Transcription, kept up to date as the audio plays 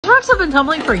rocks have been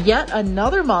tumbling for yet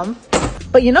another month.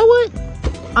 But you know what?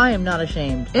 I am not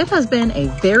ashamed. It has been a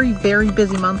very, very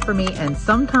busy month for me, and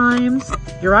sometimes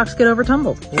your rocks get over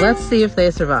tumbled. Let's see if they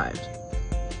survived.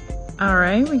 All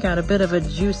right, we got a bit of a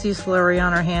juicy slurry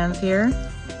on our hands here.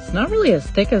 It's not really as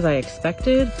thick as I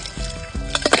expected.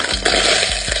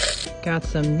 Got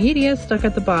some media stuck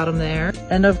at the bottom there.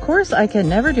 And of course, I can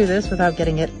never do this without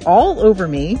getting it all over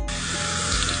me.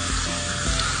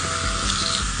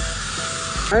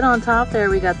 Right on top there,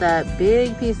 we got that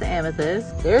big piece of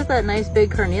amethyst. There's that nice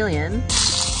big carnelian.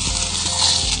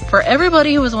 For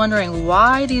everybody who was wondering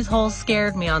why these holes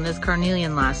scared me on this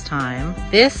carnelian last time,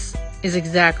 this is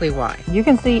exactly why. You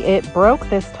can see it broke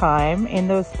this time in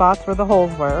those spots where the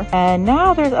holes were. And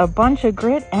now there's a bunch of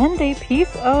grit and a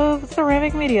piece of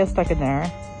ceramic media stuck in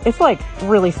there. It's like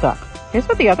really stuck. Here's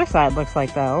what the other side looks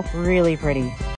like though. Really pretty.